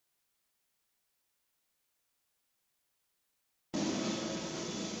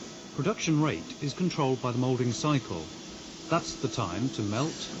Production rate is controlled by the moulding cycle. That's the time to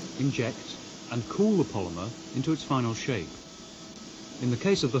melt, inject and cool the polymer into its final shape. In the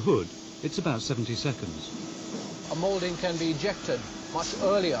case of the hood, it's about 70 seconds. A moulding can be ejected much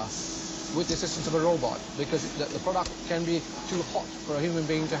earlier with the assistance of a robot because the product can be too hot for a human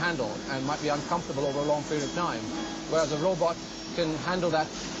being to handle and might be uncomfortable over a long period of time, whereas a robot can handle that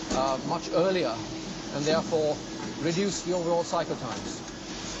much earlier and therefore reduce the overall cycle times.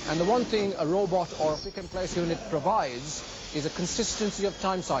 And the one thing a robot or a pick-and-place unit provides is a consistency of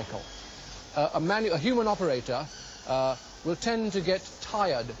time cycle. A human operator will tend to get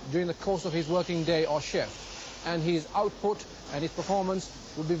tired during the course of his working day or shift, and his output and his performance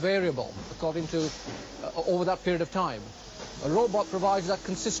will be variable according to over that period of time. A robot provides that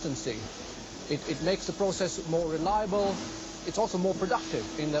consistency. It makes the process more reliable. It's also more productive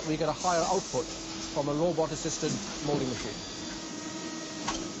in that we get a higher output from a robot-assisted moulding machine.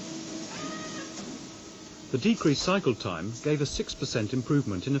 The decreased cycle time gave a 6%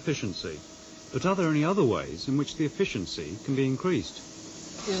 improvement in efficiency. But are there any other ways in which the efficiency can be increased?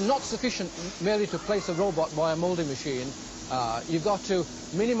 It is not sufficient merely to place a robot by a moulding machine. You've got to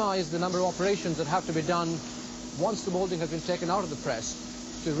minimize the number of operations that have to be done once the moulding has been taken out of the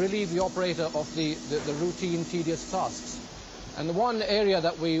press to relieve the operator of the routine, tedious tasks. And the one area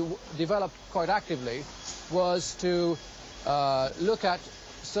that we developed quite actively was to look at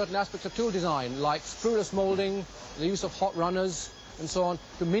certain aspects of tool design, like sprueless moulding, the use of hot runners, and so on,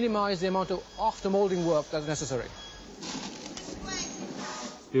 to minimize the amount of after-moulding work that's necessary.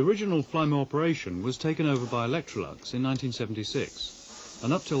 The original fly mill operation was taken over by Electrolux in 1976,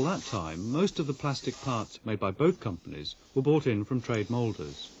 and up till that time, most of the plastic parts made by both companies were bought in from trade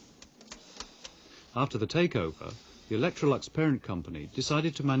moulders. After the takeover, the Electrolux parent company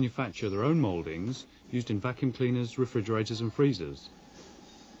decided to manufacture their own mouldings used in vacuum cleaners, refrigerators and freezers.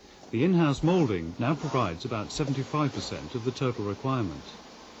 The in-house moulding now provides about 75% of the total requirement.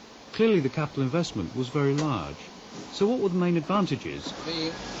 Clearly the capital investment was very large. So what were the main advantages?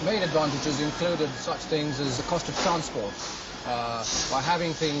 The main advantages included such things as the cost of transport. By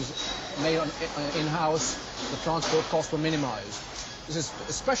having things made in-house, the transport costs were minimized. This is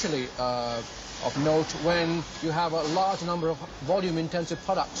especially of note when you have a large number of volume-intensive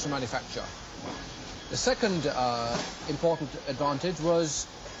products to manufacture. The second important advantage was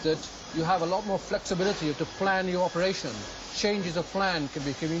that you have a lot more flexibility to plan your operation. Changes of plan can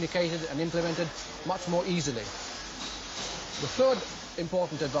be communicated and implemented much more easily. The third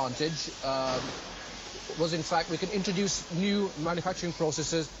important advantage was, in fact, we can introduce new manufacturing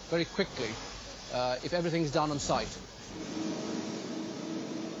processes very quickly if everything's done on site.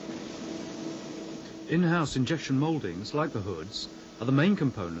 In-house injection mouldings, like the hoods, are the main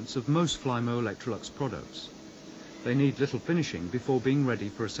components of most Flymo Electrolux products. They need little finishing before being ready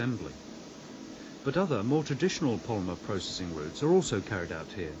for assembly. But other, more traditional polymer processing routes are also carried out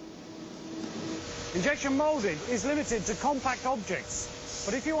here. Injection moulding is limited to compact objects,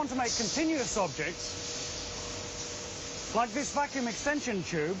 but if you want to make continuous objects, like this vacuum extension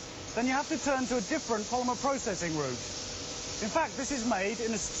tube, then you have to turn to a different polymer processing route. In fact, this is made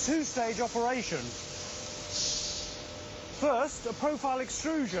in a two-stage operation. First, a profile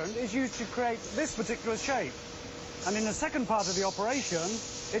extrusion is used to create this particular shape. And in the second part of the operation,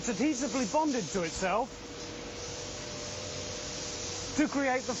 it's adhesively bonded to itself to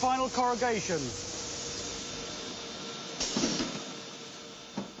create the final corrugations.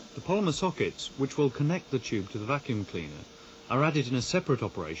 The polymer sockets, which will connect the tube to the vacuum cleaner, are added in a separate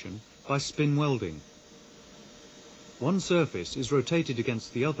operation by spin welding. One surface is rotated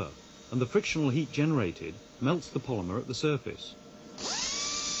against the other, and the frictional heat generated melts the polymer at the surface.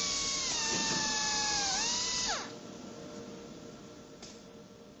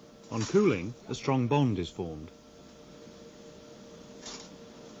 On cooling, a strong bond is formed.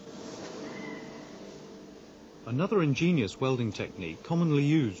 Another ingenious welding technique commonly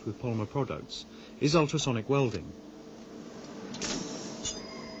used with polymer products is ultrasonic welding.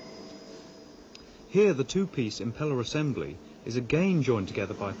 Here the two-piece impeller assembly is again joined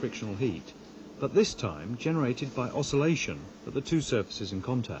together by frictional heat, but this time generated by oscillation at the two surfaces in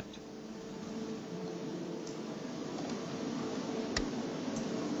contact.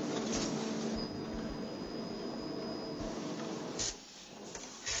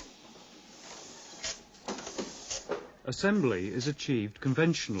 Assembly is achieved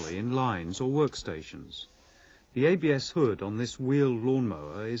conventionally in lines or workstations. The ABS hood on this wheeled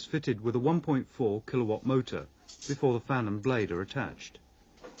lawnmower is fitted with a 1.4 kilowatt motor before the fan and blade are attached.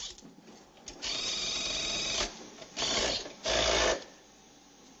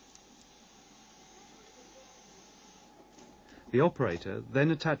 The operator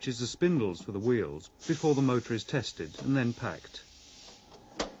then attaches the spindles for the wheels before the motor is tested and then packed.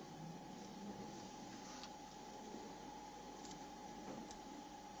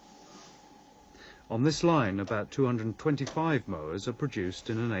 On this line, about 225 mowers are produced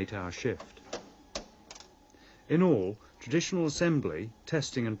in an 8-hour shift. In all, traditional assembly,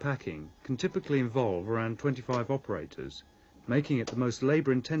 testing and packing can typically involve around 25 operators, making it the most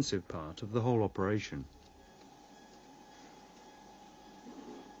labour-intensive part of the whole operation.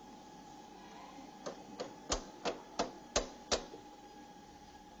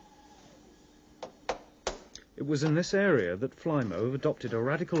 It was in this area that Flymo have adopted a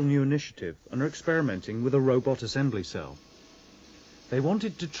radical new initiative and are experimenting with a robot assembly cell. They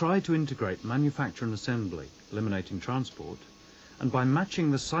wanted to try to integrate manufacture and assembly, eliminating transport, and by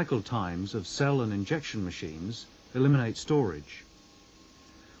matching the cycle times of cell and injection machines, eliminate storage.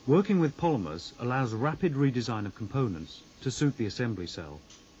 Working with polymers allows rapid redesign of components to suit the assembly cell.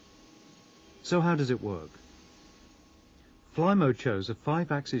 So how does it work? Flymo chose a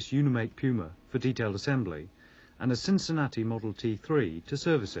 5-axis Unimate Puma for detailed assembly and a Cincinnati Model T3 to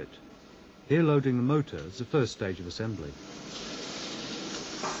service it. Here loading the motor is the first stage of assembly.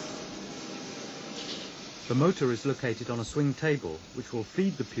 The motor is located on a swing table which will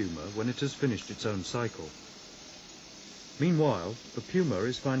feed the Puma when it has finished its own cycle. Meanwhile, the Puma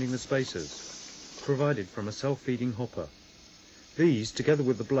is finding the spacers, provided from a self-feeding hopper. These, together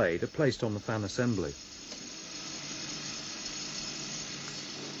with the blade, are placed on the fan assembly.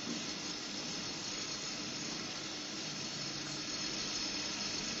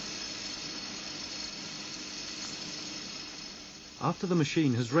 After the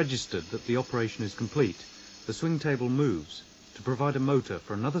machine has registered that the operation is complete, the swing table moves to provide a motor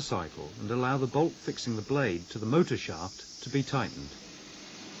for another cycle and allow the bolt fixing the blade to the motor shaft to be tightened.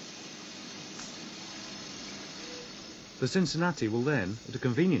 The Cincinnati will then, at a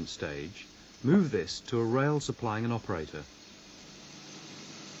convenient stage, move this to a rail supplying an operator.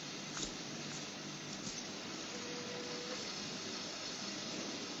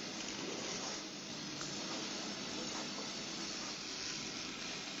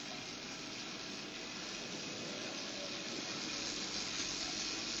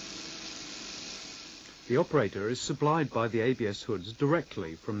 The operator is supplied by the ABS hoods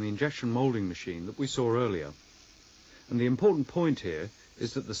directly from the injection moulding machine that we saw earlier. And the important point here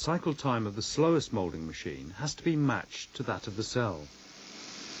is that the cycle time of the slowest moulding machine has to be matched to that of the cell.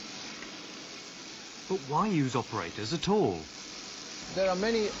 But why use operators at all? There are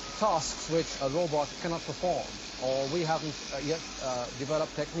many tasks which a robot cannot perform, or we haven't yet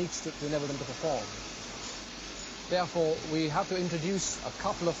developed techniques to enable them to perform. Therefore, we have to introduce a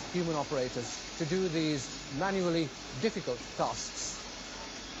couple of human operators to do these manually difficult tasks.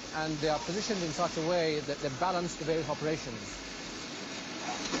 And they are positioned in such a way that they balance the various operations.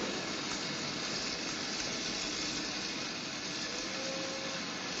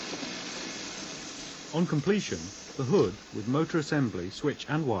 On completion, the hood, with motor assembly, switch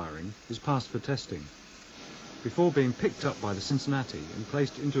and wiring, is passed for testing, before being picked up by the Cincinnati and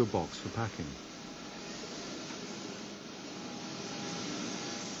placed into a box for packing.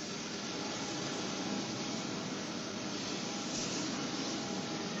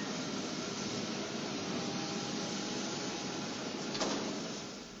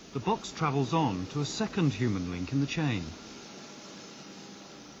 The box travels on to a second human link in the chain.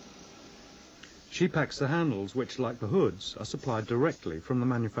 She packs the handles which, like the hoods, are supplied directly from the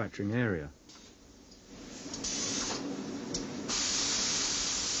manufacturing area.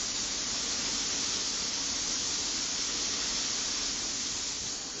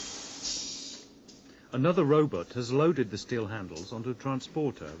 Another robot has loaded the steel handles onto a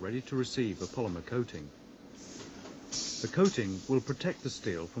transporter ready to receive a polymer coating. The coating will protect the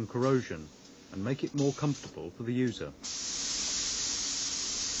steel from corrosion and make it more comfortable for the user.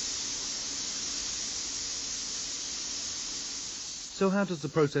 So how does the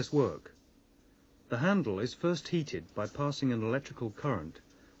process work? The handle is first heated by passing an electrical current,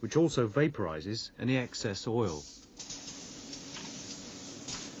 which also vaporizes any excess oil.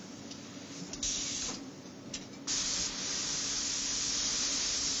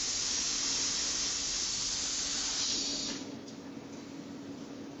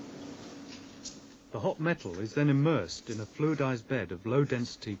 The hot metal is then immersed in a fluidized bed of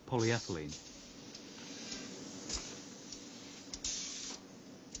low-density polyethylene.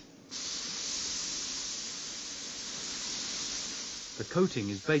 The coating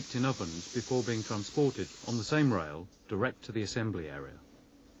is baked in ovens before being transported on the same rail direct to the assembly area.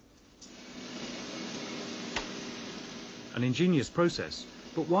 An ingenious process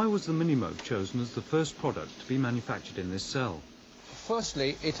But why was the Minimoog chosen as the first product to be manufactured in this cell?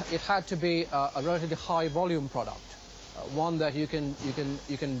 Firstly, it had to be a relatively high volume product, one that you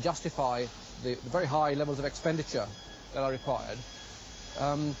can justify the very high levels of expenditure that are required.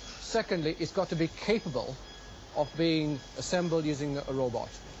 Secondly, it's got to be capable of being assembled using a robot.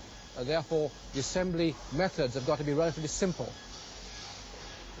 Therefore, the assembly methods have got to be relatively simple.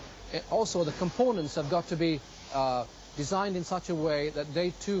 Also, the components have got to be designed in such a way that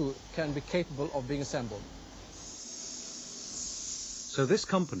they too can be capable of being assembled. So this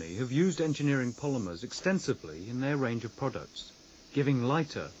company have used engineering polymers extensively in their range of products, giving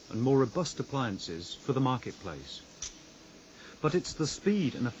lighter and more robust appliances for the marketplace. But it's the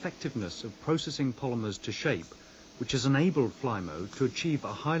speed and effectiveness of processing polymers to shape which has enabled Flymo to achieve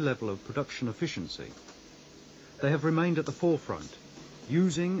a high level of production efficiency. They have remained at the forefront,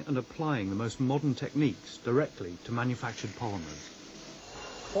 using and applying the most modern techniques directly to manufactured polymers.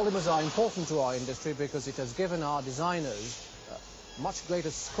 Polymers are important to our industry because it has given our designers much greater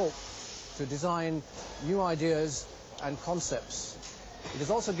scope to design new ideas and concepts. It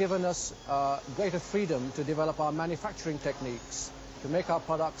has also given us greater freedom to develop our manufacturing techniques, to make our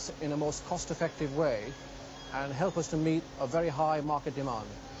products in a most cost-effective way and help us to meet a very high market demand.